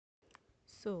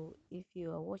So if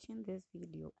you are watching this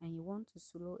video and you want to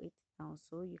slow it down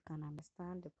so you can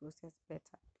understand the process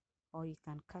better or you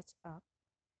can catch up,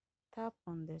 tap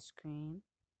on the screen.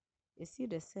 You see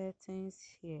the settings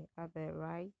here at the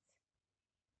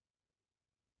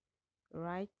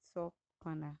right top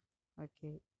corner.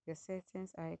 Okay, the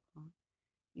settings icon.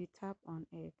 You tap on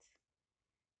it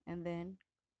and then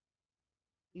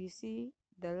you see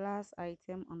the last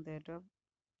item on the drop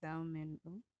down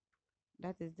menu,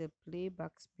 that is the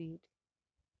playback speed.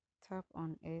 Tap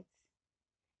on it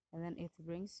and then it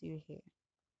brings you here.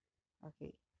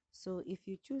 Okay, so if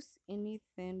you choose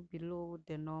anything below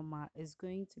the normal, it's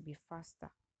going to be faster.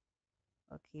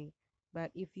 Okay,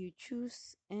 but if you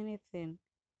choose anything,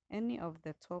 any of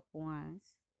the top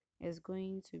ones, it's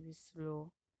going to be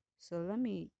slow. So let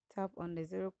me tap on the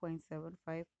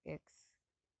 0.75x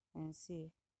and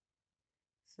see.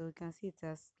 So you can see it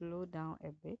has slowed down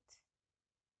a bit.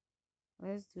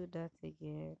 Let's do that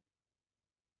again.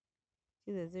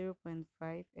 See the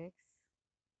 0.5x,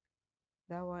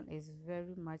 that one is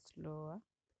very much lower,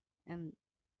 and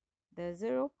the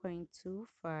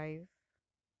 0.25x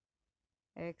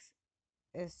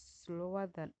is slower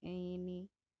than any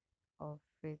of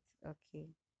it.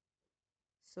 Okay,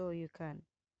 so you can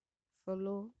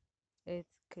follow it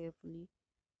carefully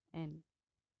and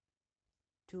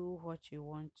do what you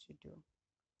want to do.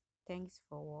 Thanks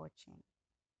for watching.